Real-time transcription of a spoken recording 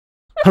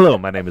Hello,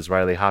 my name is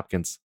Riley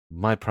Hopkins.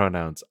 My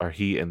pronouns are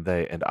he and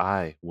they, and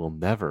I will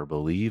never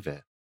believe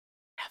it.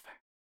 Never.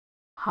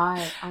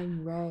 Hi,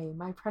 I'm Ray.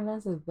 My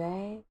pronouns are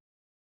they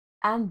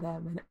and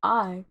them, and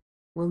I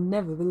will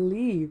never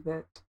believe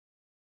it.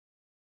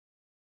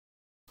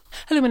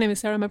 Hello, my name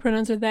is Sarah. My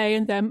pronouns are they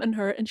and them and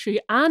her and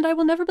she, and I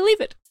will never believe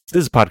it.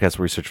 This is a podcast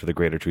where we search for the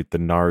greater truth, the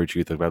Naru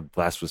truth about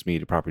blasphemous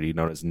media property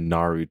known as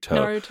Naruto.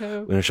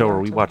 Naruto. In a show where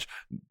we watch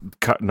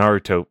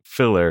Naruto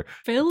filler.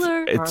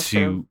 Filler.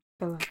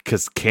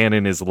 Because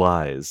canon is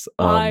lies.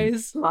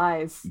 Lies.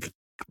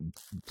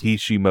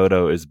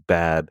 Kishimoto is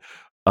bad.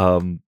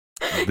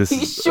 This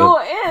He is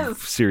sure a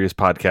is. serious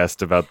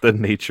podcast about the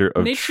nature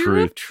of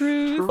truth.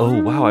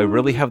 Oh wow, I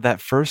really have that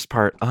first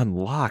part on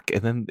lock,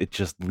 and then it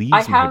just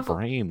leaves my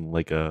brain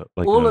like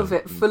all of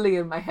it fully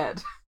in my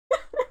head.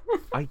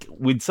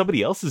 When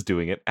somebody else is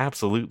doing it,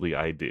 absolutely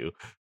I do.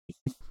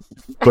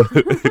 But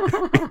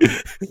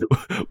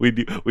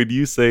when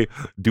you say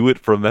 "do it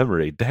from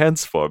memory,"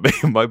 dance for me,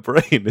 my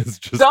brain is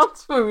just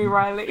dance for me,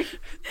 Riley.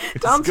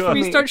 Dance for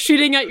me. We start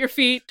shooting at your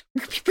feet.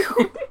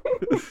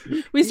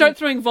 We start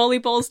throwing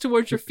volleyballs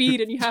towards your feet,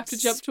 and you have to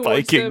jump towards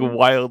them. Spiking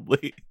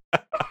wildly.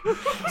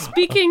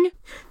 Speaking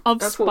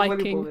of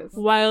spiking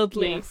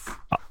wildly, yes.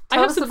 I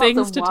have some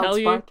things to tell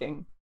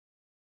you.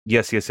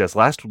 Yes.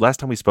 Last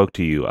time we spoke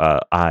to you,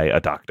 I, a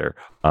doctor,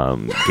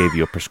 gave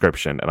you a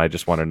prescription, and I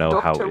just want to know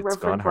how it's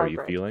gone. How are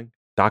you feeling?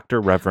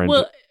 Dr. Reverend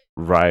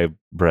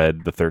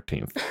Rye-Bread the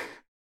 13th.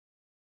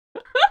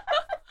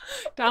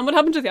 Damn, what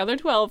happened to the other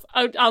 12?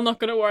 I'm not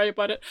going to worry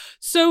about it.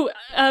 So,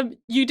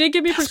 you did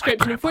give me a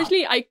prescription.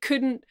 Unfortunately, I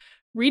couldn't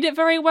read it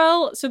very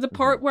well. So the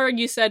part where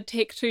you said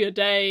take 2 a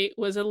day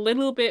was a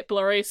little bit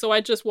blurry. So I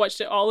just watched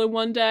it all in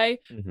one day.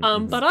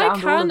 But I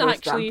can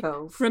actually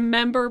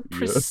remember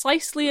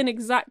precisely and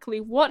exactly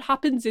what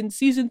happens in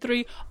season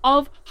 3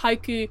 of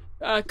Haiku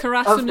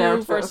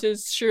Karasuno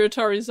versus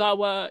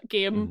Shiratorizawa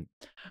game.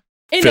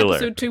 In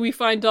episode 2, we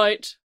find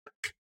out.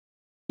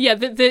 Yeah,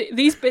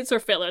 these bits are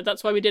filler.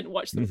 That's why we didn't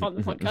watch them on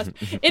the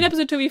podcast. In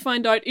episode 2, we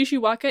find out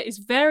Ushiwaka is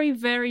very,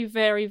 very,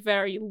 very,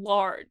 very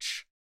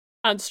large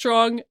and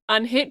strong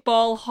and hit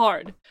ball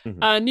hard.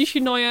 And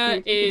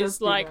Nishinoya is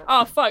like,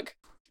 oh, fuck.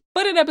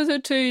 But in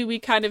episode 2,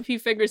 he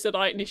figures it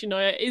out.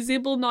 Nishinoya is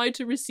able now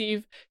to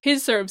receive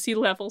his serves. He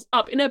levels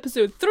up. In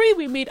episode 3,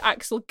 we meet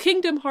Axel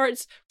Kingdom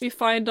Hearts. We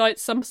find out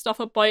some stuff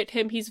about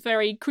him. He's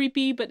very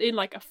creepy, but in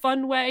like a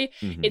fun way.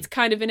 It's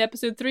kind of in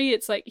episode 3,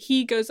 it's like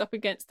he goes up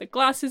against the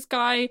glasses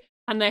guy,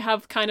 and they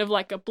have kind of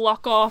like a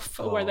block off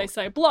where they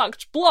say,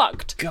 blocked.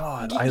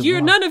 God,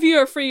 none of you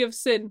are free of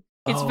sin.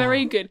 It's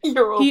very good.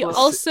 He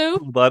also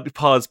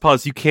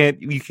pause. You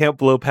can't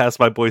blow past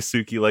my boy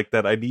Suki like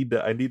that. I need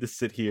to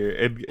sit here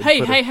and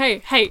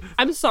Hey.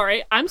 I'm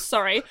sorry.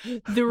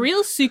 The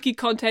real Suki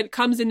content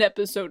comes in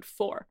episode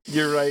 4.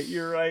 You're right.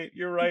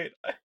 I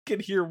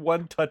can hear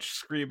one touch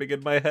screaming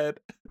in my head.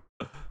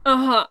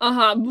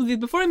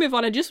 Before I move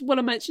on, I just want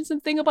to mention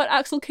something about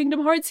Axel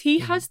Kingdom Hearts. He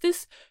has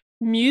this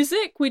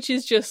music which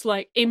is just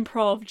like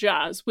improv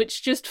jazz,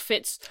 which just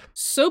fits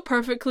so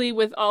perfectly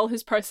with all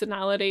his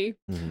personality.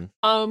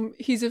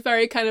 He's a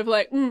very kind of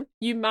like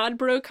you mad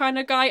bro kind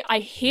of guy. I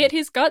hate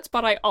his guts,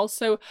 but I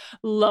also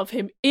love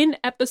him. In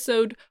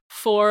episode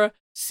 4,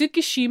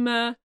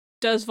 Tsukishima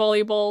does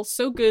volleyball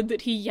so good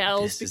that he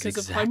yells because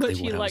of how much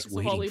he likes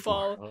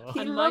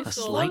volleyball. A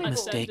slight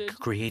mistake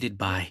created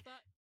by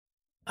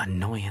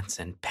annoyance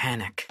and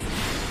panic.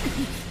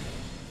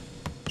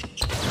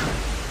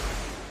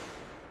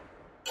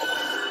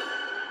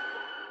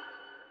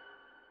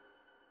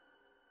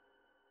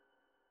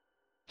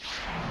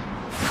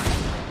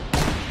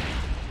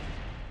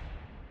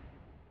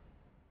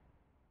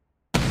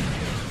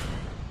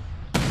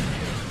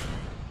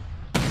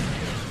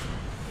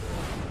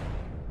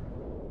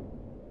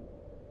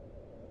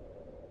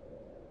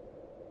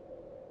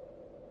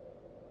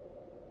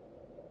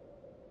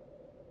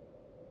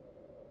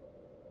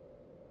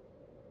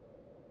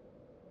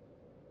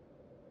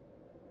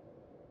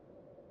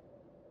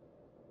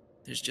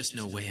 There's just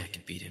no way I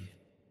could beat him.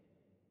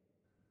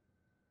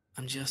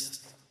 I'm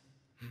just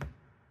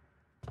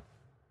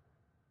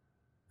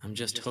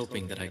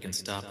hoping that I can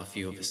stop a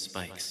few of his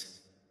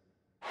spikes.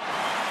 Who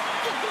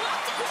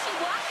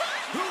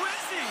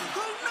is he?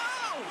 Who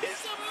knows?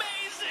 He's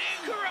amazing!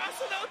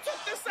 Karasuno took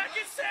the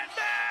second set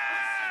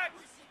back!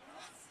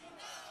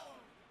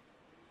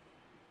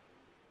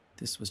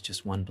 This was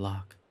just one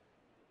block.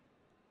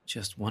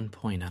 Just 1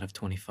 point out of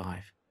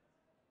 25.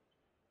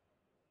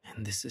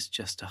 And this is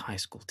just a high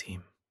school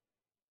team.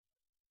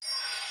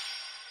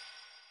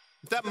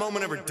 If that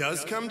moment ever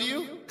does come to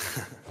you,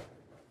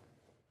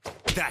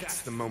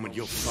 that's the moment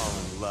you'll fall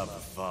in love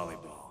with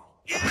volleyball.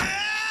 Yeah!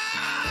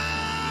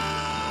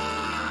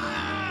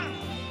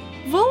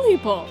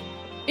 Volleyball.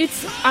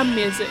 It's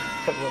amazing.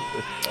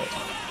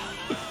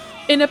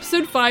 In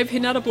episode 5,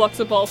 Hinata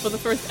blocks a ball for the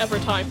first ever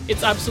time.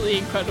 It's absolutely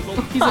incredible.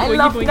 He's a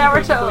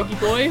boingy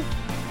boy.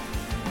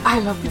 I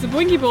love He's a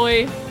boingy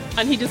boy.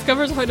 and he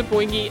discovers how to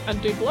boingy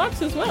and do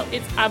blocks as well.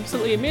 It's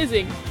absolutely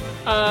amazing.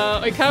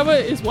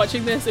 Oikawa is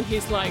watching this and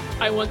he's like,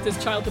 I want this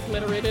child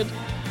obliterated.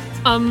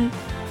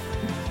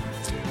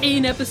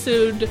 In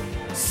episode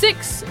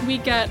 6, we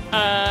get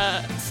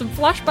some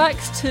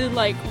flashbacks to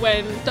like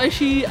when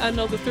Daishi and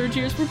all the third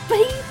years were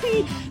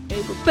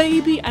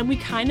baby, and we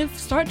kind of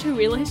start to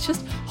realize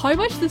just how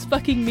much this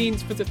fucking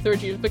means for the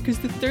third years, because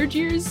the third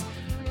years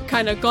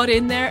kind of got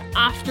in there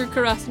after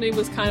Karasuno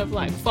was kind of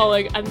like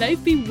falling, and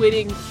they've been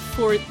waiting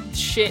for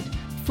shit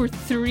for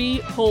 3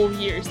 whole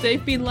years.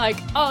 They've been like,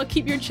 oh,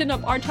 keep your chin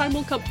up, our time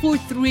will come, for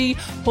 3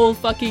 whole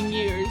fucking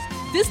years.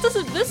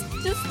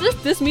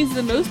 This means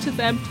the most to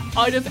them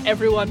out of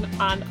everyone,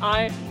 and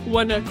I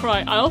wanna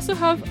cry. I also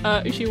have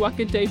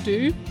Ushiwaka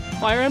Dedu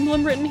Fire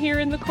Emblem written here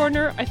in the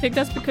corner. I think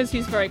that's because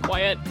he's very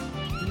quiet,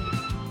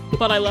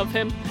 but I love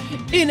him.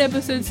 In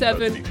episode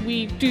 7,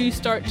 we do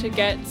start to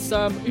get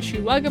some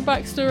Ushiwaka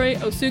backstory.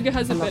 Osuga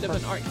has a bit of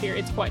an arc here.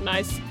 It's quite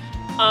nice.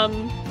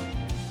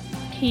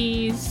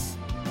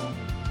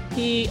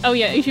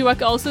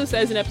 Ushiwaka also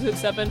says in episode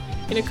 7,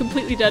 in a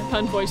completely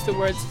deadpan voice, the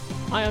words,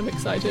 I am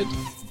excited.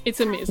 It's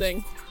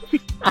amazing.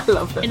 I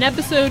love it. In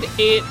episode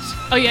 8,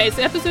 it's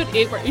episode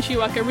 8 where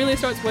Ushiwaka really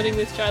starts winning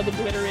this child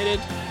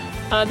obliterated.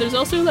 There's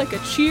also like a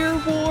cheer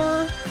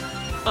war.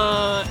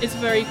 It's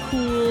very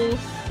cool.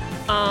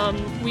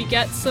 We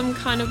get some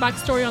kind of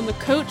backstory on the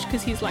coach,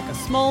 because he's like a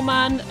small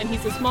man, and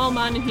he's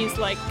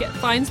like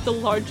finds the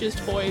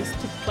largest boys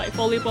to play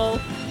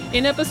volleyball.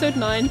 In episode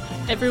 9,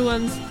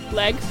 everyone's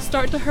legs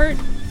start to hurt.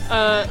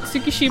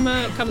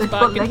 Tsukishima comes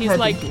back and he's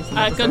like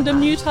a Gundam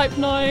new type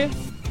now.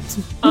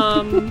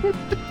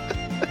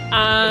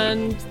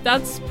 And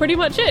that's pretty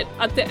much it.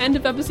 At the end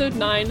of episode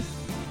 9,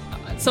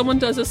 someone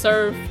does a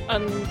serve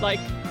and like,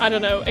 I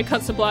don't know, it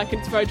cuts to black and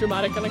it's very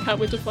dramatic, and I can't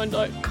wait to find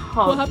out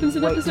what happens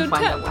in episode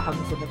 10. What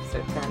happens in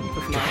episode 10?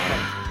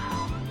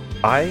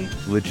 I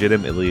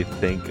legitimately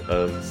think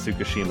of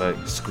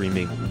Tsukishima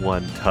screaming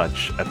one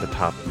touch at the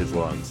top of his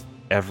lungs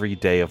every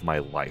day of my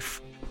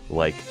life.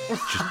 Like,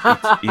 just,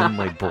 it's in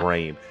my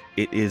brain.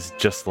 It is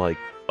just like,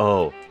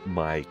 oh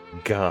my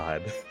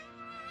god.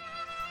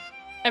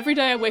 Every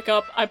day I wake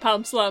up, I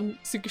palm slam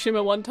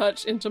Tsukishima one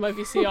touch into my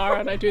VCR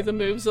and I do the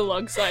moves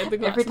alongside the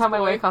glasses. Every time I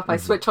wake up, I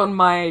switch on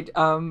my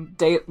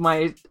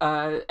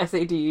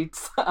SAD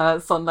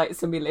sunlight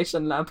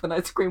simulation lamp and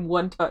I scream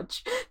one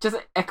touch, just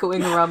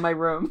echoing around my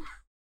room.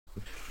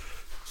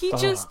 He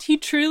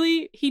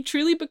truly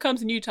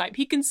becomes a new type.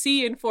 He can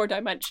see in 4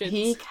 dimensions.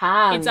 He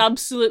can. It's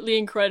absolutely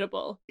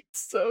incredible.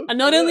 It's so and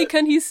not only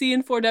can he see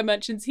in 4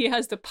 dimensions, he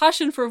has the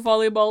passion for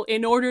volleyball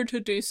in order to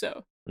do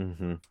so.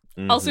 Mm-hmm.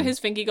 Mm-hmm. Also, his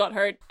fingy got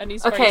hurt, and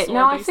he's very sore,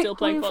 but he's still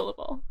playing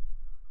volleyball.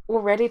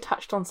 Already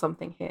touched on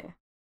something here,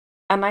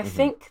 and I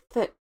think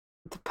that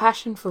the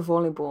passion for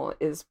volleyball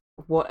is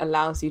what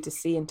allows you to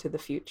see into the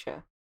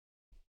future.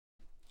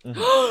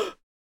 Mm-hmm.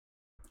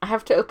 I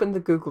have to open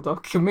the Google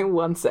Doc. Give me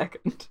 1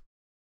 second.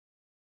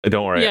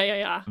 Don't worry.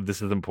 Yeah.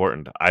 This is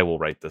important. I will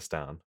write this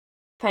down.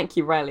 Thank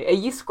you, Riley. Are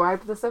you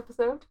scribe this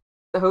episode?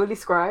 The holy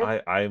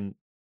scribe? I'm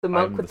the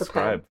monk with the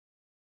scribe. Pen.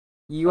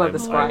 You are the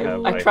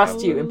scribe. I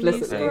trust you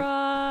implicitly.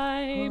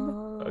 Scribe.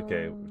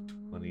 Okay,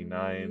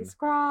 29.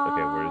 Scribe.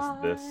 Okay, where's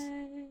this?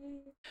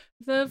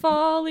 The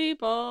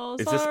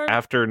volleyballs. Is this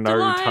after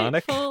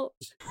Narutonic?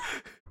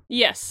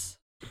 Yes.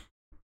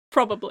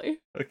 Probably.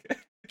 Okay.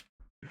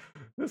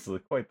 This is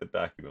quite the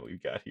document we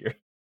got here.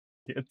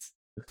 Kids.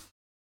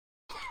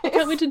 I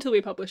can't wait until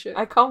we publish it.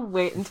 I can't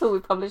wait until we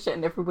publish it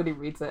and everybody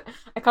reads it.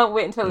 I can't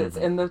wait until it's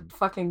in the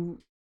fucking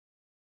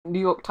New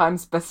York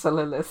Times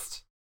bestseller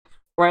list.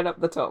 Right up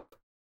the top.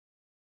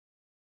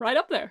 Right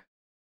up there.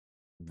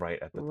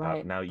 Right at the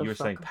top. Now, you were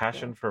saying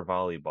passion for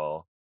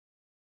volleyball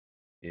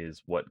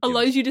is what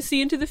allows you to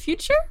see into the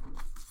future?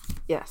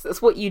 Yes,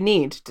 it's what you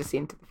need to see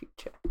into the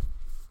future.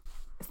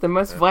 It's the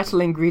most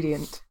vital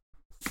ingredient.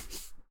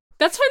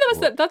 That's why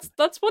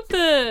that's what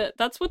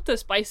the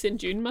spice in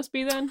June must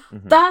be then.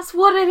 Mm-hmm. That's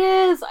what it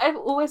is. I've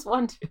always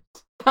wanted.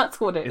 That's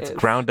what it is. It's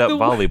ground up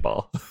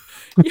volleyball.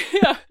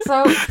 Yeah.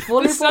 So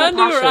volleyball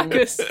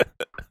passion.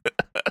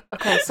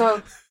 Okay,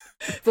 so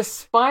the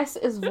spice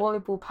is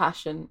volleyball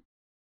passion,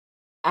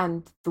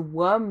 and the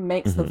worm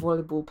makes the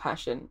volleyball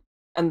passion,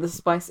 and the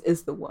spice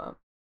is the worm.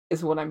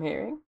 Is what I'm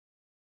hearing.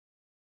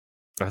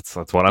 That's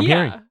what I'm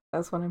hearing.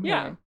 That's what I'm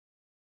hearing.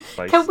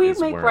 Spice Can we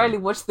make worm. Riley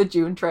watch the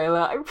June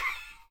trailer? I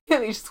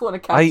really just want to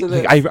capture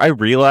this. I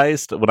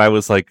realized when I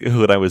was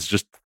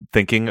just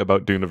thinking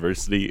about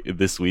Duneversity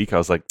this week, I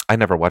was like, I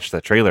never watched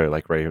that trailer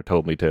like Ray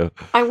told me to.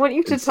 I want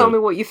you to tell me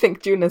what you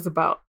think June is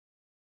about.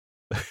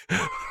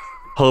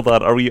 Hold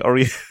on, are we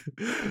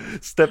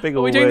stepping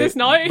away? Are we doing this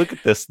now? Look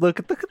at this! Look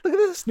at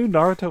this new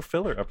Naruto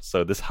filler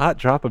episode. This hot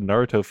drop of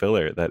Naruto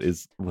filler that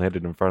is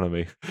landed in front of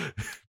me.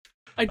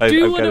 I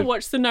do want to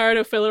watch the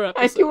Naruto filler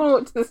episode. I do want to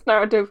watch this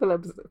Naruto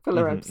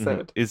filler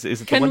episode. Is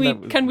it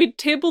can we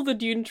table the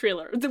Dune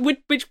trailer?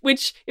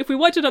 Which if we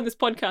watch it on this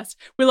podcast,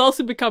 will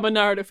also become a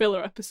Naruto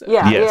filler episode.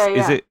 Yeah.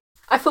 Is it?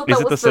 I thought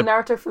that was the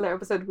Naruto filler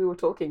episode we were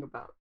talking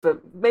about,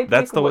 but maybe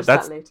we can watch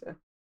that later.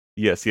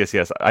 Yes.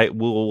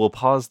 We'll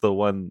pause the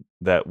one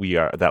that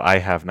I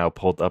have now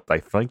pulled up. I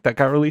think that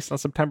got released on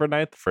September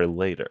 9th for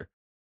later,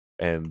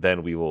 and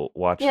then we will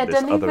watch this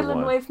Denis other one.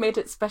 Villeneuve made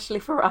it specially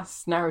for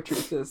us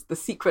Naruto, the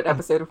secret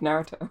episode of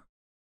Naruto.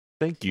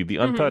 Thank you. The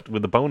uncut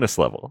with the bonus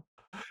level.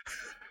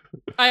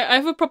 I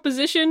have a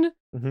proposition.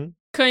 Mm-hmm.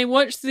 Can I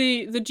watch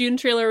the June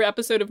trailer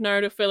episode of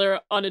Naruto Filler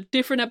on a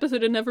different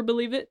episode and never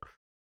believe it?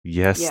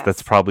 Yes,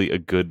 that's probably a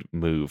good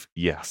move.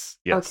 Yes.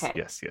 Okay.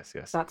 Yes.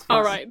 That's fine.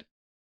 All right.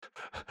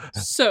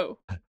 So,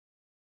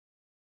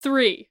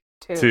 3,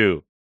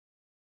 2,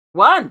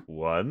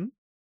 1.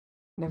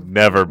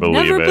 Never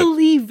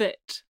believe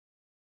it.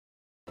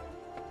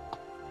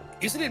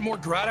 Isn't it more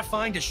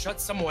gratifying to shut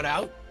someone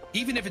out,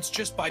 even if it's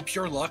just by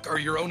pure luck or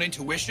your own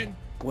intuition?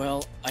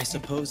 Well, I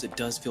suppose it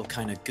does feel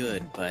kind of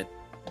good, but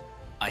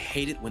I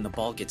hate it when the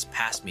ball gets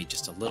past me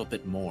just a little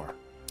bit more.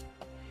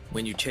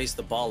 When you chase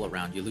the ball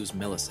around, you lose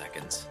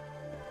milliseconds,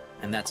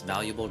 and that's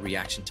valuable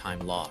reaction time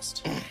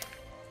lost.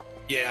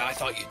 Yeah, I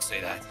thought you'd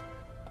say that.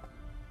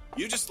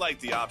 You just like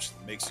the option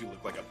that makes you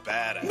look like a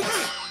badass.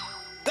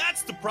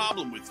 That's the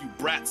problem with you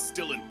brats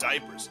still in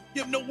diapers.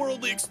 You have no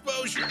worldly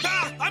exposure.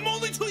 Ah, I'm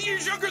only 2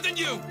 years younger than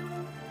you!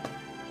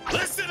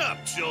 Listen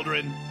up,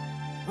 children.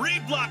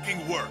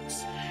 Reblocking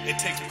works. It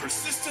takes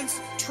persistence,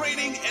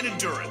 training, and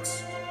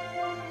endurance.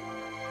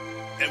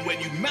 And when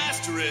you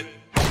master it,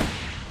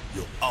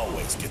 you'll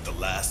always get the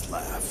last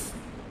laugh.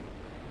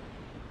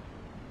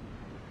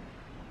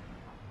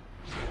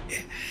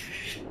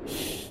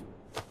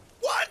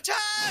 One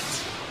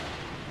touch!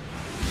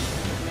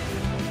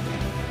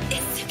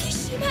 Is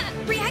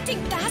Tsukishima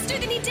reacting faster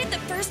than he did the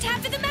first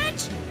half of the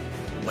match?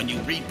 When you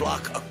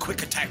reblock a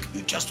quick attack,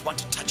 you just want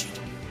to touch it.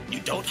 You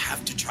don't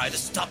have to try to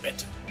stop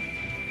it.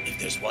 If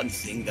there's one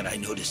thing that I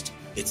noticed,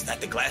 it's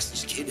that the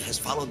Glasses Kid has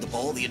followed the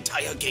ball the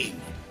entire game.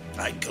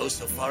 I'd go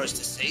so far as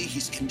to say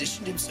he's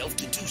conditioned himself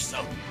to do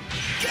so.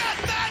 Get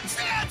that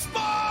chance,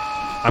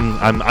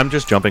 ball! I'm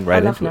just jumping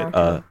right into it.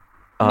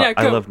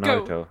 I love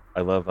Naruto. Go.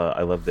 I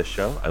love this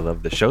show. I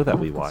love the show that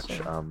we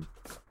watch.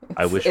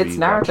 I wish it's we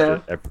Naruto.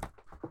 watched it.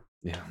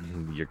 Yeah,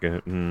 you're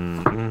gonna.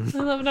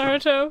 I love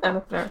Naruto. I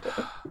love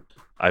Naruto.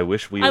 I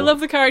wish we. I love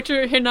the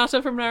character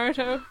Hinata from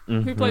Naruto,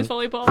 who plays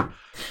volleyball.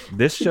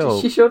 This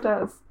show. She sure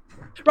does.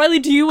 Riley,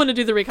 do you want to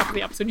do the recap of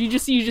the episode? You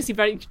just see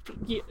very,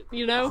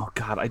 you know. Oh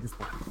God,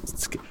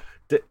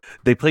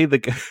 they play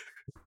the.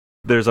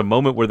 There's a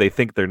moment where they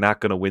think they're not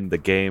going to win the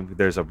game.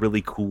 There's a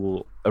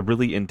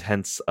really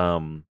intense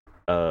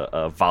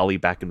volley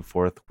back and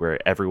forth where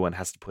everyone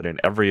has to put in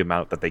every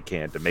amount that they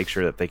can to make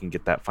sure that they can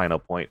get that final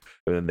point.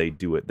 And then they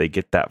do it. They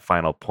get that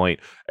final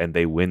point and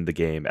they win the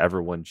game.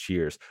 Everyone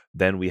cheers.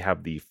 Then we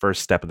have the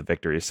first step of the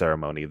victory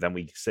ceremony. Then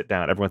we sit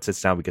down. Everyone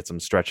sits down. We get some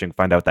stretching.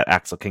 Find out that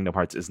Axel Kingdom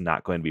Hearts is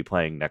not going to be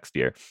playing next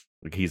year.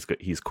 Like he's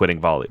quitting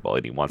volleyball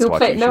and he wants to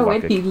watch Ushiwaka. No,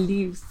 when he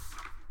leaves.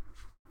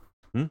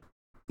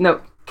 No,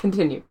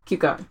 continue. Keep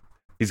going.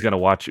 He's gonna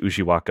watch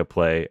Ushiwaka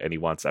play, and he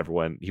wants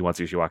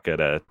Ushiwaka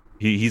to.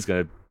 He's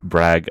gonna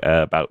brag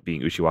about being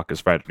Ushiwaka's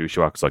friend, and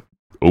Ushiwaka's like,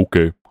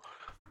 okay.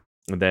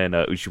 And then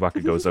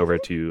Ushiwaka goes over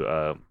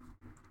to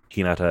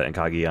Hinata and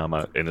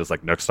Kageyama, and is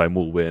like, next time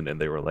we'll win. And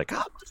they were like,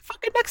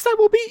 motherfucker, next time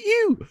we'll beat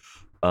you.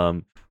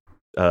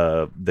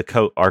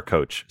 Our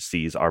coach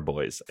sees our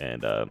boys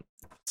and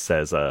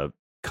says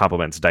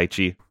compliments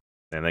Daichi.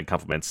 And then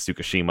compliments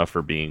Tsukishima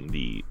for being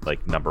the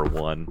number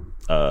one,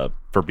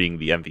 for being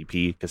the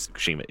MVP, because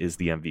Tsukishima is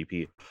the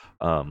MVP.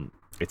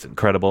 It's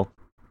incredible.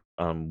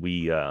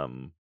 We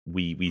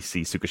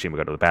see Tsukishima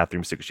go to the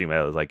bathroom.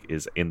 Tsukishima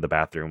is in the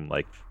bathroom,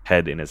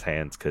 head in his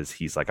hands, because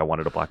he's like, I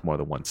wanted to block more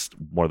than one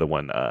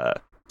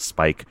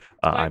spike.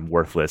 I'm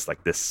worthless.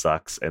 This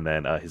sucks. And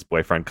then his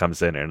boyfriend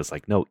comes in and is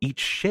like, no, eat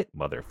shit,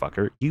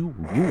 motherfucker. You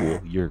rule.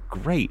 You're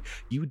great.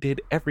 You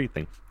did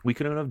everything. We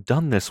couldn't have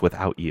done this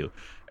without you.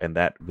 And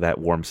that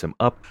warms him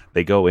up.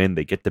 They go in.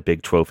 They get the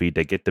big trophy.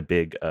 They get the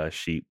big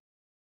sheet.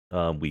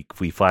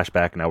 We flash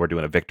back. Now we're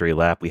doing a victory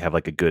lap. We have a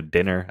good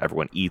dinner.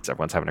 Everyone eats.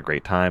 Everyone's having a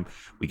great time.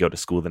 We go to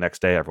school the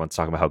next day. Everyone's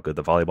talking about how good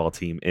the volleyball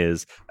team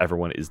is.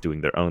 Everyone is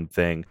doing their own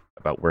thing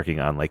about working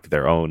on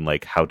their own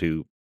how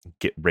to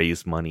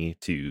raise money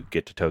to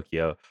get to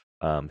Tokyo.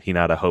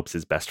 Hinata hopes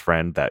his best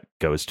friend that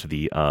goes to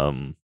the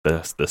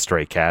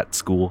stray cat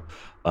school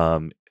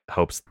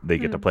hopes they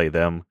get to play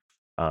them.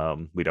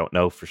 We don't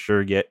know for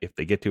sure yet if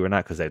they get to or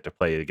not, because they have to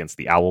play against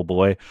the Owl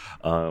Boy.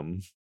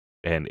 And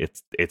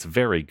it's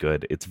very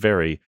good. It's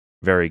very,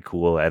 very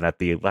cool. And at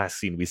the last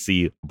scene, we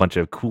see a bunch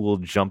of cool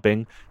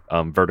jumping,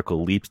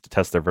 vertical leaps to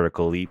test their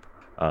vertical leap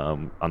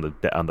on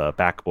the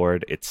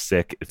backboard. It's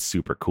sick. It's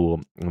super cool.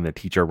 And the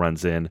teacher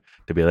runs in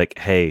to be like,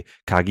 "Hey,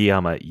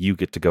 Kageyama, you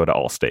get to go to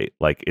Allstate.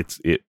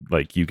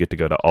 You get to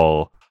go to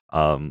all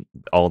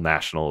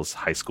nationals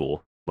high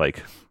school.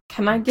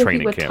 Can I give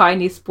you a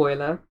tiny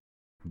spoiler?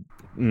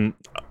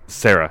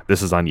 Sarah,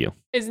 this is on you.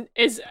 Is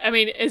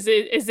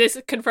this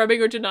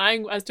confirming or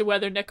denying as to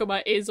whether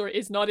Nekoma is or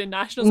is not in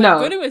nationals? No. I'm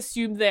going to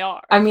assume they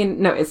are.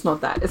 No, it's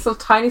not that. It's a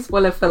tiny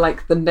spoiler for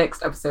the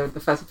next episode,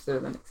 the first episode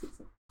of the next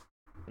season.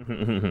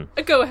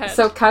 Go ahead.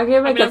 So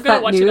Kageyama gets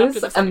that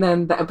news, and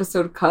then the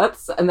episode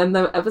cuts, and then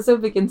the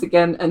episode begins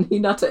again, and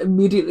Hinata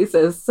immediately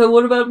says, "So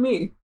what about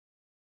me?"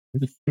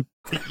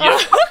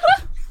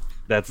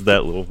 That's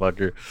that little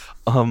fucker.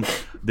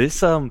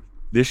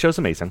 This show's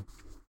amazing.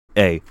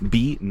 A.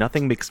 B.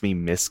 Nothing makes me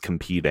miss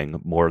competing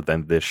more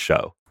than this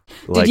show.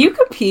 Did you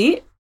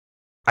compete?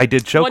 I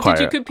did show choir. What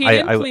did you compete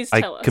in? Please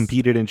tell us. I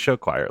competed in show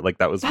choir. Like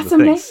that was That's the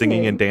thing. amazing.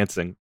 Singing and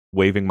dancing,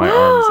 waving my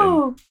arms,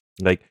 and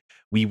like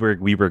we were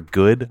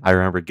good. I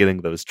remember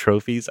getting those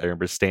trophies. I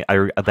remember staying.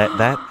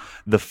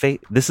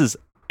 This is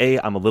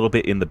I'm a little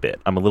bit in the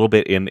bit. I'm a little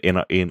bit in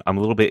I'm a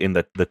little bit in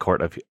the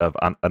court of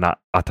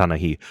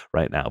Atanahi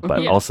right now.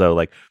 But also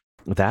like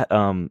that.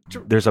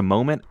 There's a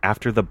moment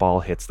after the ball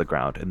hits the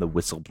ground and the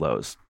whistle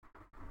blows.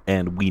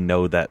 And we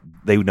know that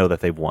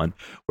they've won,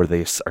 where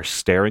they are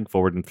staring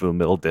forward into the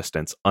middle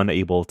distance,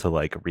 unable to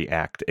like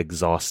react,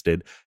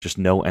 exhausted, just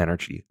no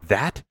energy.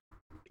 That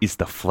is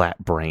the flat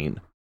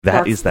brain.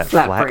 That's that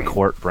flat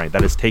court brain.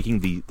 That is taking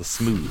the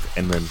smooth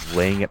and then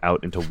laying it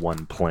out into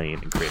one plane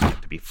and creating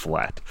it to be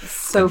flat.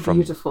 So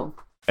beautiful.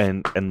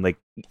 And like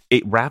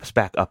it wraps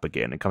back up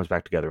again and comes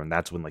back together, and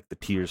that's when like the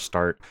tears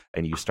start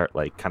and you start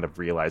like kind of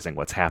realizing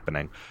what's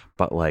happening.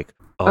 But like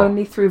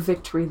only through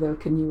victory though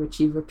can you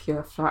achieve a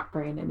pure flat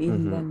brain, and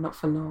even then not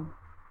for long.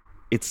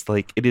 It's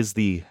like it is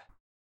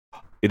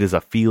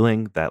a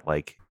feeling that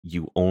like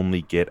you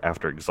only get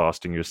after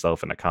exhausting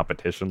yourself in a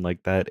competition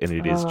like that, and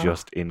it is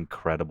just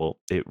incredible.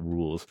 It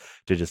rules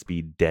to just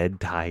be dead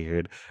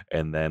tired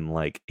and then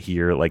like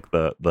hear like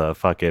the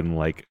fucking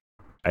like,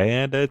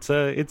 and it's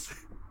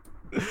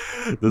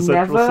the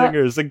Central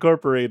Singers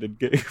Incorporated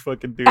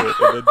fucking do it,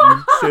 and then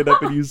you stand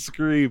up and you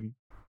scream.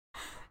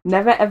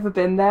 Never ever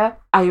been there.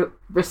 I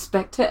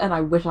respect it and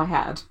I wish I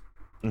had.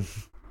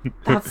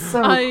 That's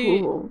so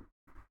cool.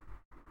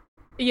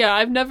 Yeah,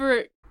 I've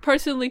never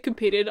personally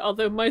competed,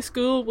 although my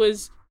school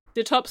was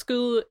the top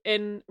school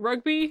in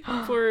rugby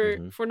for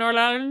Northern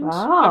Ireland.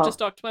 Wow. I've just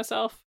docked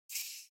myself.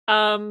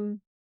 I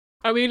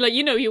mean, like,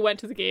 you went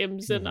to the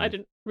games and I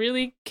didn't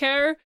really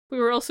care. We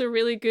were also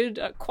really good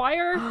at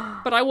choir,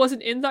 but I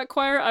wasn't in that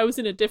choir. I was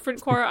in a different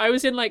choir. I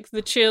was in like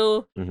the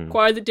chill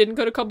choir that didn't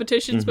go to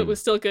competitions but was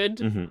still good.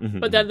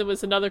 But then there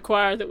was another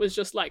choir that was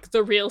just like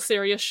the real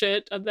serious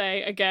shit, and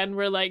they again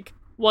were like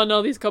won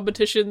all these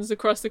competitions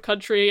across the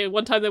country. And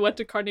one time they went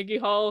to Carnegie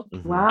Hall.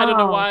 Wow. I don't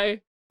know why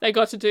they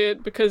got to do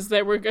it, because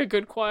they were a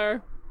good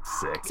choir.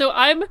 Sick. So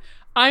I'm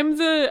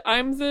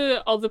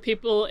all the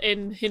people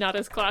in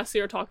Hinata's class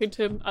who are talking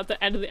to him at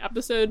the end of the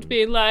episode,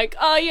 being like,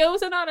 "Oh, yo,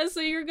 Hinata, so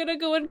you're gonna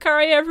go and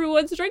carry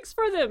everyone's drinks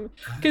for them?"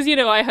 Because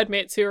I had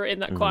mates who were in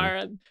that choir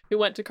and who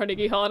went to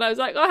Carnegie Hall, and I was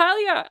like, "Oh,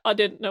 hell yeah!" I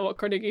didn't know what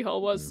Carnegie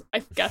Hall was.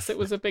 I guess it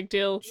was a big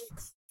deal,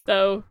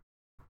 though.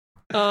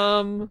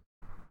 So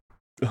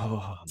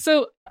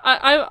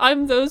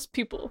I'm those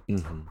people.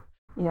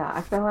 Yeah,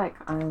 I feel like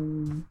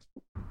I'm.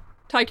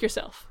 Tag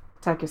yourself.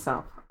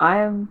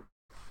 I'm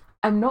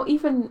not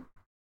even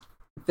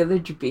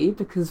Village B,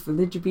 because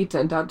Village B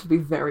turned out to be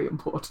very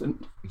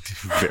important.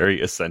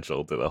 Very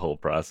essential to the whole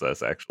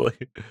process, actually.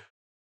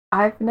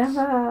 I feel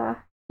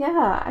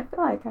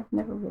like I've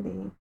never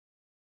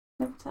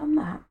done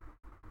that.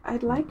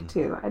 I'd like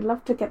to. I'd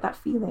love to get that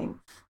feeling.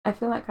 I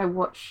feel like I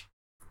watch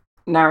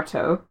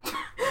Naruto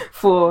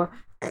for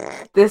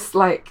this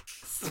like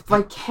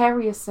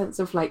vicarious sense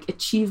of like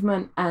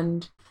achievement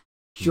and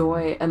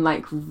joy and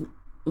like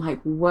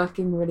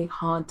working really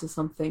hard to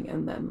something,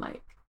 and then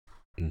like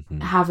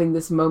having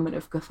this moment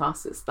of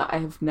catharsis that I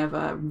have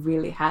never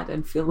really had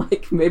and feel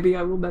like maybe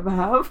I will never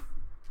have.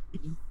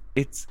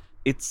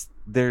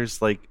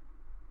 There's like,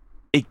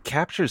 it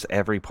captures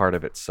every part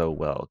of it so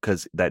well,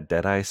 because that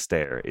dead-eye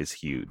stare is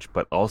huge,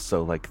 but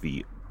also like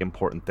the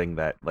important thing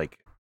that like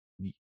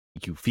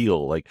you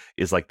feel like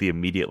is like the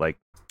immediate like,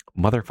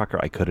 motherfucker,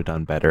 I could have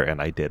done better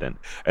and I didn't.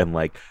 And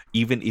like,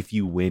 even if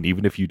you win,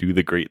 even if you do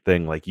the great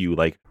thing, like you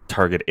like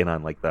target in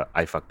on like the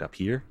I fucked up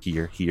here,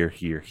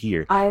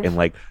 and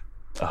like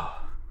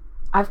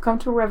I've come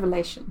to a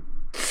revelation,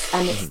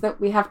 and it's that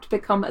we have to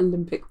become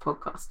Olympic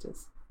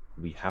podcasters.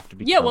 We have to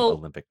become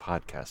Olympic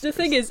podcasters. The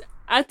thing is,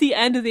 at the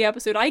end of the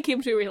episode, I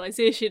came to a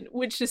realization,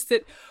 which is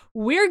that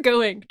we're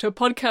going to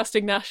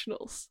podcasting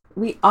nationals.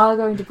 We are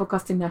going to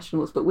podcasting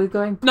nationals, but we're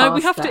going past No,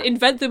 we have that. to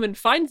invent them and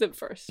find them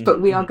first. But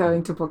we are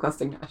going to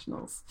podcasting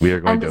nationals. We are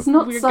going and to. it's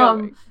not We're some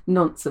going.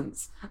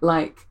 nonsense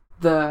like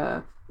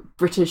the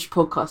British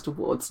Podcast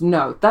Awards.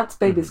 No, that's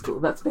baby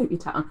school. That's baby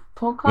town.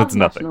 Podcast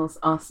nationals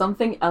are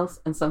something else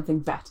and something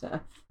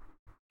better.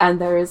 And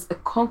there is a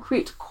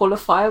concrete,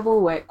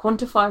 quantifiable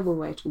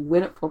way to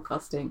win at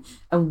podcasting,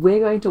 and we're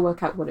going to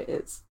work out what it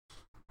is.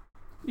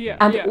 Yeah.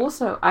 And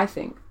also, I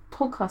think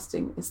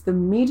podcasting is the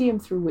medium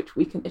through which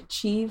we can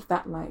achieve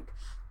that like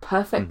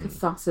perfect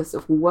catharsis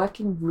of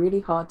working really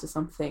hard to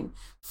something,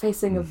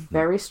 facing a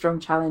very strong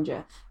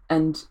challenger,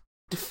 and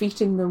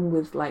defeating them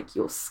with like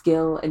your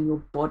skill and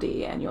your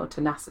body and your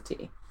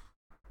tenacity.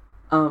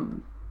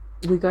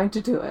 We're going to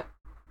do it.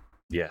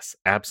 Yes,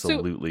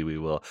 absolutely we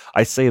will.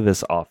 I say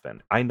this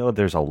often. I know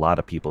there's a lot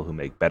of people who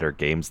make better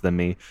games than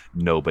me.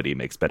 Nobody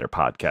makes better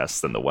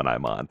podcasts than the one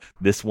I'm on.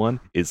 This one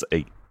is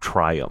a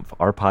triumph.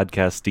 Our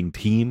podcasting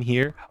team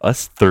here,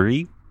 us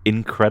three,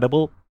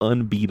 incredible,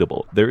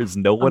 unbeatable. There is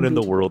no one in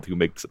the world who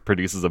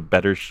produces a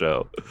better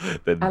show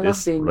than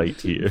this right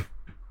here.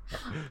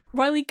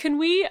 Riley, can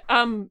we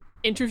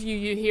interview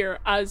you here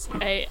as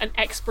an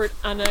expert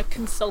and a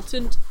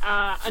consultant,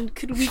 and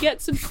could we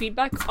get some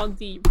feedback on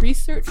the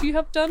research you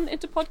have done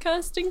into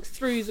podcasting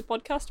through the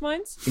Podcast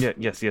Minds?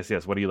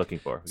 Yes. What are you looking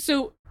for?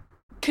 So,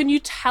 can you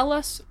tell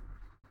us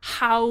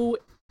how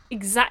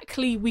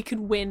exactly we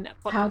can win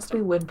at podcasting? How do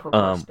we win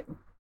podcasting?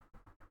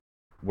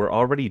 We're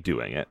already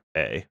doing it.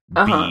 A.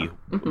 Uh-huh.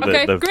 B.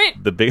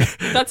 Great. The big.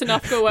 That's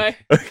enough. Go away.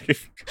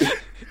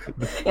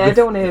 Yeah, I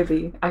don't want to hear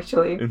B,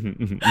 actually.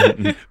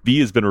 B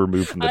has been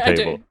removed from the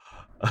table.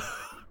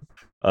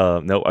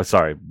 No, I'm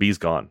sorry. B's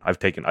gone. I've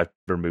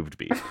removed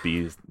B. B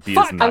is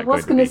not. I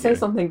was going to say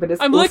something, but it's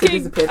I'm also looking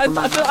disappeared from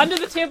my mind. under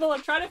the table.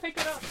 I'm trying to pick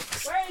it up.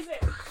 Where is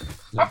it?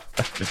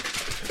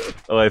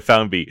 Oh, I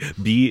found B.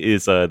 B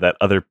is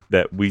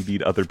that we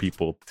need other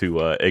people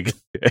to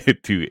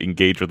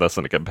engage with us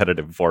in a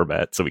competitive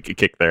format so we can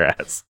kick their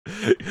ass.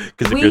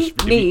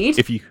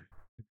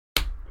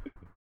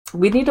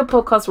 We need a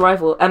podcast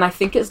rival, and I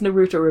think it's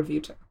Naruto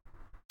Revuto.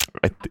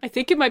 I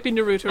think it might be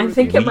Naruto. I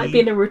think it might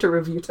be Naruto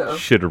Revuto.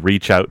 Should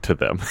reach out to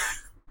them.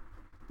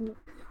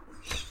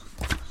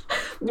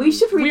 We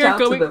should reach out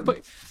to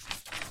them.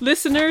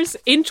 Listeners,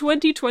 in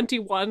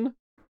 2021,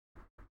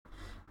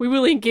 we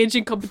will engage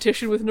in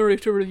competition with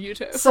Naruto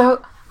Revuto.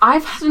 So,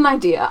 I've had an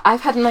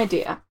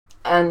idea,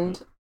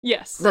 and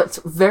yes, that's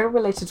very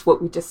related to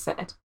what we just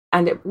said.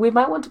 And we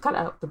might want to cut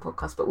out the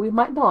podcast, but we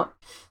might not.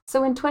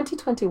 So, in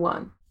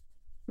 2021,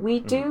 we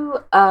do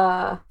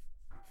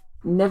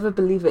Never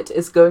Believe It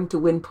is going to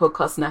win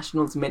Podcast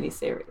Nationals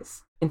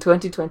miniseries in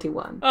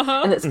 2021.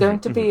 And it's going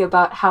to be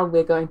about how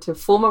we're going to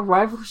form a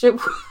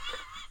rivalship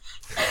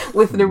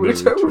with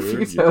Naruto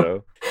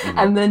Revuto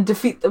and then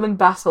defeat them in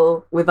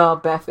battle with our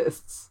bare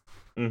fists.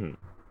 In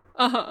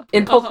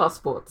podcast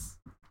sports,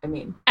 I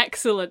mean.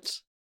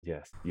 Excellent.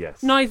 Yes.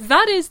 Now,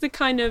 that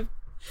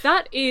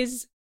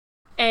is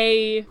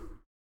a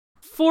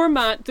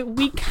format that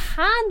we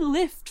can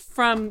lift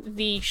from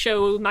the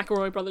show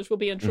McElroy Brothers Will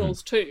Be in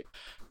Trolls 2.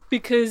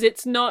 Because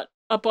it's not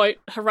about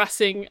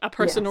harassing a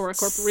person or a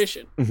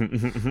corporation.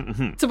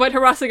 It's about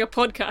harassing a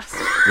podcast.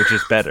 Which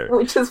is better.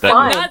 Which is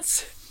fine.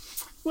 That's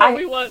what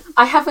we want.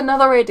 I have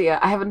another idea.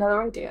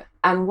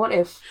 And what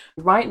if,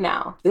 right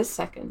now, this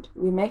second,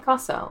 we make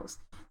ourselves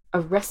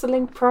a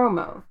wrestling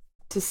promo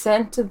to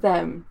send to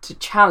them to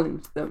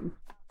challenge them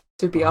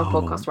to be our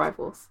podcast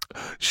rivals?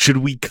 Should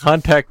we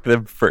contact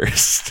them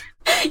first?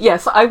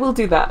 Yes, I will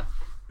do that.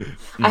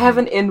 I have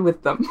an in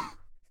with them.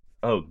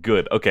 Oh,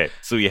 good. Okay,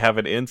 so you have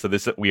an in, so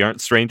we aren't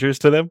strangers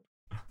to them?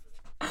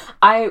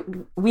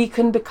 We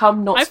can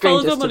become not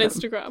strangers to them. I follow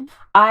them on Instagram.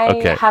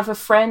 I have a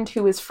friend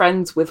who is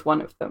friends with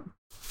one of them.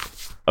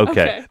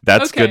 Okay,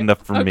 that's good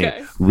enough for me.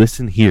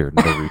 Listen here,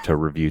 Naruto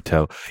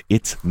Revuto.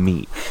 It's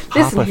me,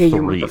 Papa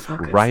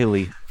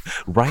 3,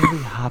 Riley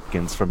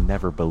Hopkins from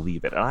Never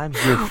Believe It. And I'm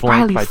here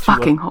flanked by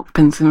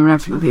Hopkins from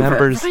Never Believe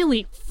It.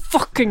 Riley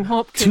fucking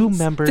Hopkins. Two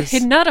members. The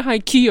Hinata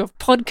Haikyuu of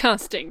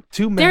podcasting.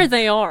 There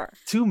they are.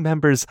 Two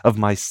members of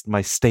my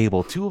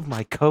stable. Two of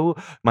my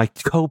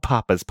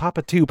co-papas.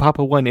 Papa 2,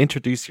 Papa 1,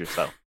 introduce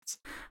yourselves.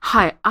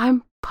 Hi,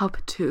 I'm Papa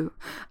 2,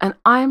 and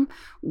I'm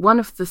one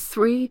of the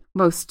 3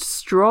 most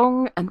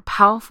strong and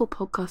powerful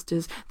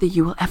podcasters that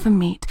you will ever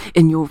meet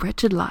in your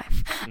wretched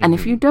life. And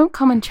if you don't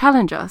come and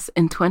challenge us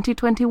in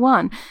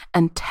 2021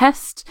 and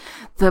test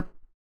the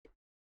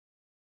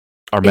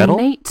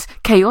innate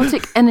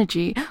chaotic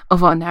energy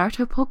of our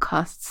Naruto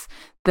podcasts,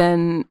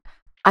 then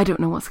I don't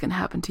know what's going to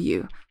happen to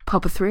you.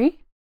 Papa 3?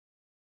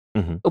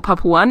 Or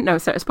Papa 1? No,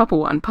 sorry, it's Papa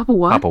 1. Papa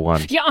 1? Papa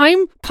 1. Yeah,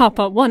 I'm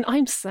Papa 1.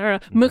 I'm Sarah.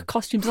 Milk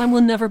Costumes. I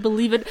will never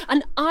believe it.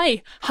 And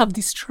I have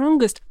the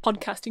strongest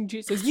podcasting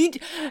juices.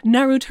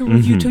 Naruto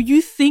Revuto,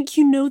 you think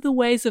you know the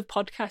ways of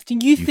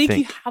podcasting. You think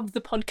you have the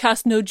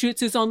podcast no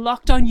jutsus on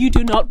lockdown. You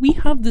do not. We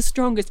have the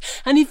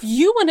strongest. And if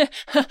you want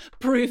to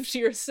prove to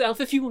yourself,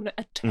 if you want to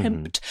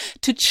attempt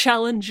to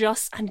challenge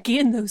us and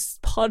gain those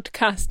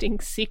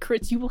podcasting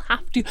secrets, you will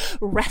have to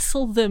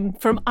wrestle them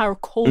from our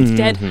cold,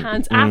 dead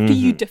hands after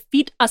you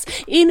defeat us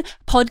in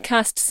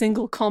podcast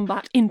single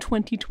combat in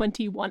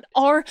 2021.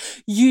 Are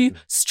you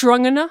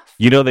strong enough?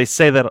 You know, they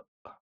say that.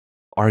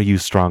 Are you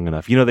strong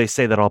enough? You know, they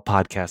say that all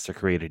podcasts are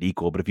created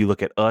equal, but if you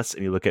look at us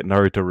and you look at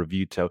Naruto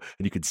Revuto,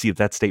 and you can see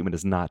that statement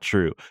is not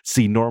true.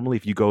 See, normally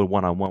if you go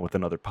one-on-one with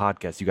another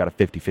podcast, you got a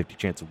 50-50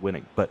 chance of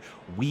winning, but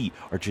we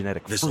are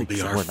genetic freaks. This will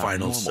be our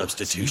final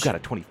substitution. So you got a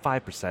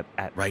 25%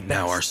 at right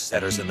now. Our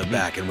setter's in the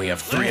back, and we have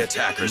 3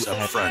 attackers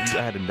up front. You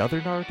add another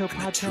Naruto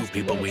podcast. The 2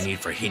 people we need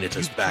for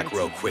Hinata's back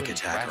row quick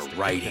attack are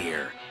right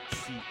here.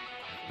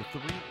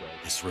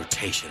 This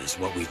rotation is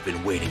what we've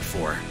been waiting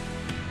for.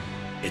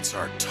 It's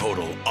our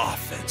total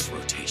offense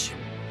rotation.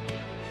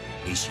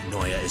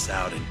 Nishinoya is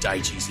out and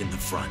Daichi's in the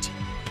front.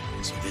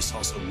 So this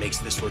also makes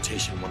this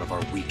rotation one of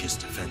our weakest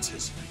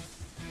defenses.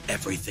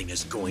 Everything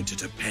is going to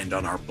depend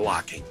on our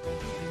blocking.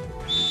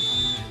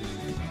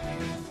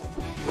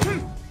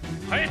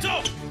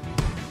 Hayato!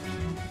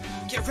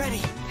 Get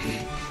ready!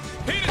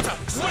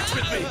 Hinata, switch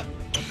with me!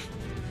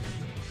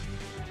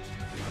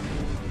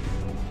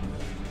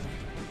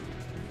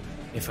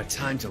 If a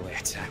time delay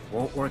attack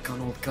won't work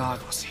on old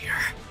Goggles here,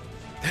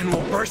 then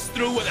we'll burst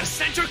through with a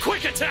center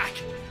quick attack!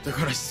 They're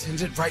gonna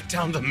send it right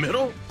down the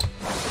middle?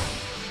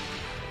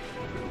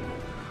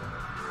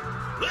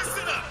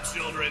 Listen up,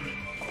 children!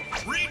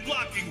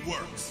 Reblocking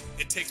works.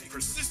 It takes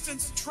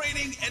persistence,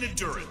 training, and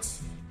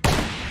endurance.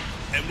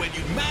 And when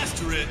you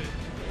master it,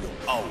 you'll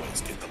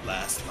always get the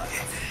last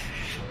laugh.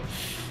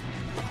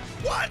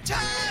 One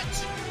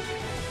touch!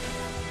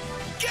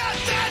 Get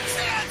that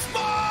chance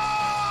ball!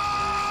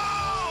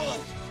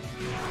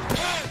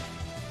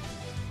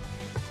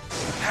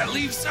 That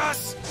leaves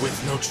us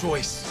with no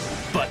choice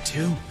but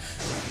to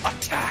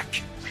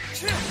attack.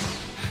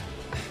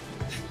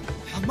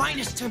 A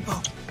minus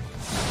tempo.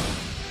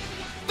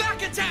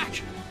 Back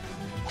attack!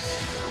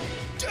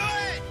 Do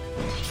it!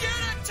 Get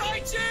it,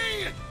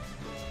 Taichi!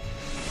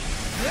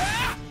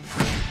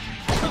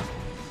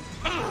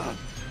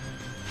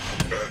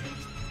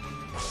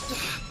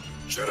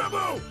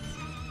 Shirabu!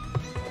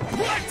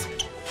 What?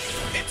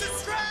 It's a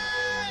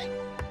strike!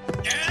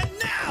 And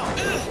now!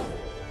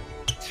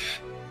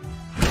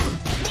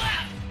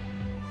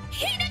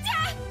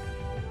 Hinata!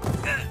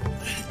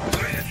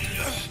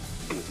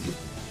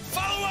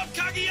 Follow up,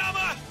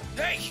 Kageyama!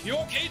 Hey, you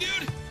okay,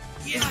 dude?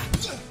 Yeah.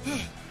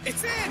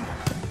 It's in!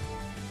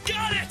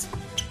 Got it!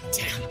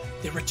 Damn,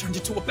 they returned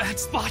it to a bad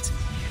spot.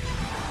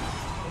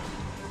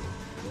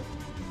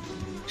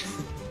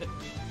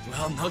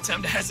 Well, no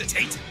time to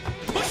hesitate.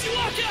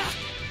 Mushiwaka!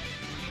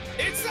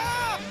 It's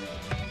up!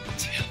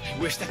 Damn, I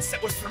wish that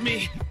set was for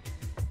me.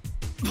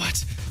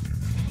 But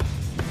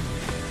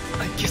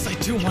I guess I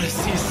do want to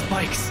see his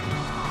spikes.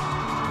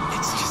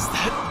 It's just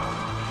that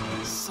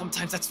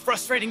sometimes that's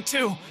frustrating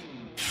too.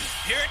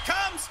 Here it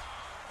comes!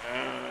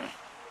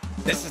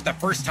 This is the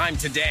first time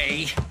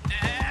today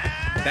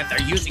that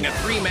they're using a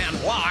three-man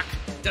block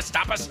to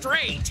stop a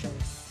straight.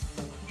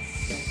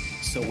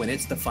 So when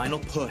it's the final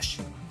push,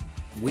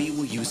 we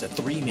will use a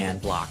three-man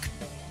block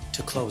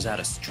to close out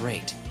a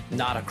straight,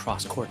 not a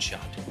cross-court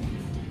shot.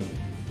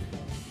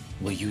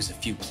 We'll use a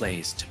few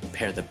plays to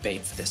prepare the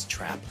bait for this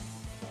trap.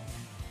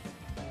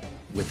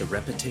 With the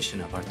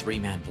repetition of our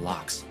three-man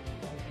blocks,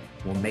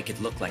 we'll make it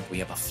look like we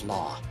have a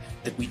flaw,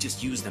 that we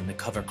just use them to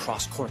cover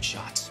cross-court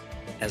shots.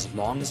 As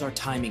long as our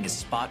timing is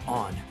spot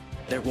on,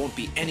 there won't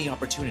be any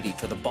opportunity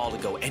for the ball to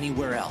go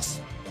anywhere else.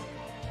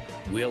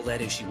 We'll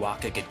let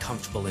Ishiwaka get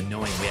comfortable in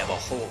knowing we have a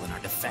hole in our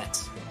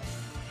defense.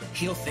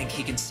 He'll think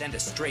he can send a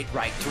straight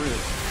right through.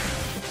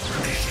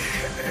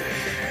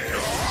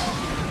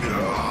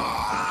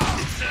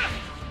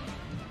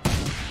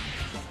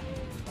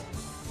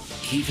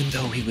 Even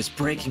though he was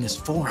breaking his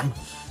form,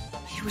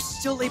 he was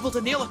still able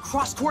to nail a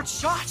cross-court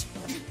shot.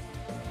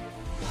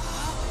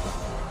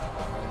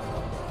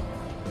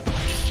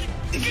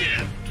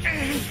 Damn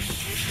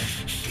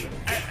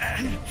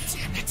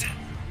it.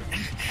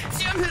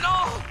 Damn it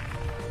all!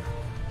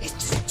 It's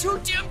just too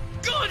damn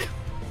good!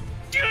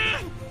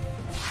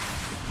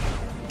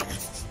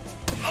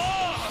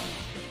 Oh!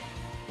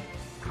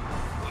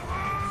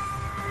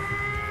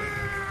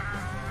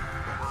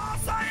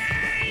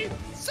 Save!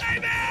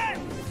 Save it!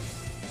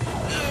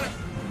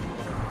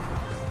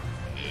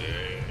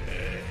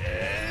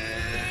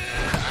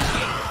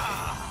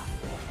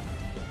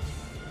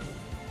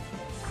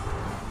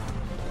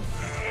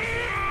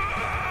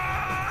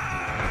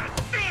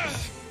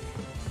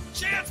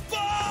 Chance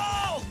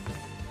ball!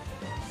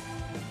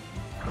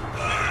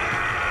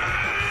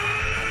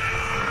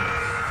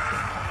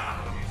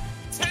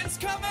 Ten's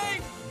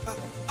coming!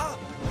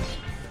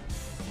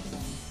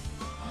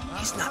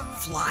 He's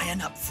not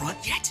flying up front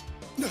yet.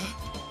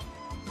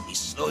 He's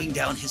slowing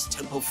down his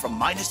tempo from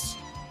minus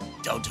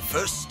down to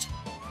first.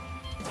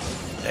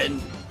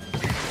 Then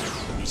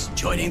he's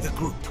joining the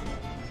group.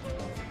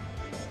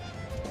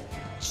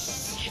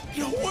 Shit,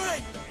 no way!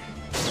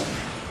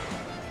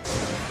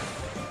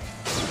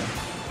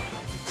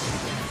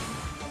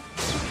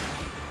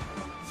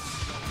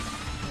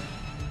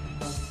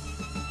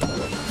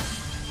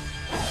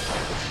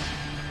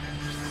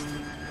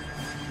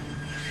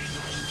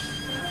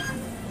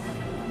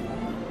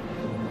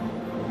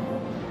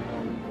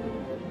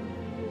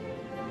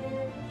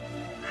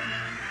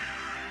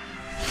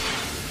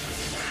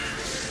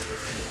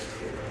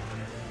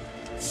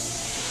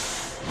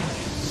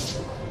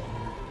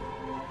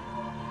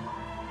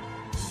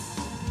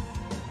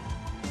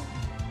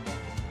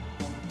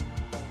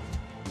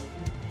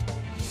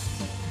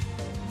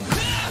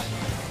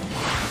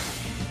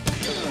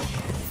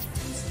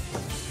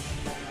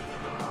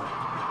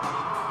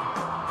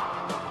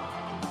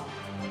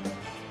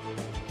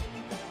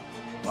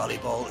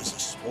 Volleyball is a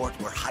sport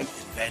where height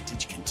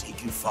advantage can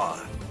take you far.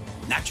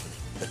 Naturally,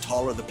 the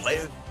taller the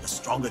player, the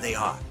stronger they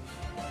are.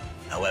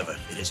 However,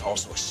 it is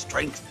also a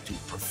strength to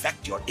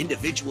perfect your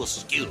individual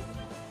skill.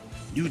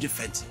 New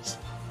defenses,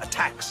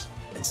 attacks,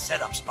 and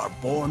setups are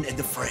born in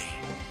the fray,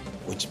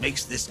 which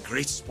makes this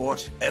great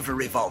sport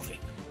ever-evolving.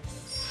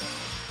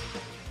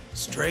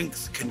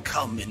 Strength can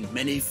come in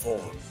many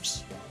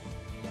forms.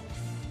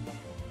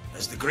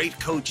 As the great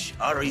coach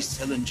Ari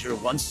Sillinger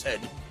once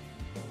said,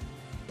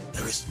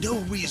 there is no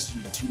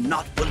reason to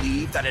not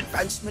believe that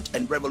advancement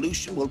and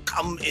revolution will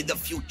come in the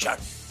future.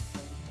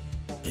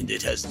 And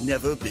it has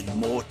never been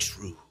more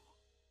true.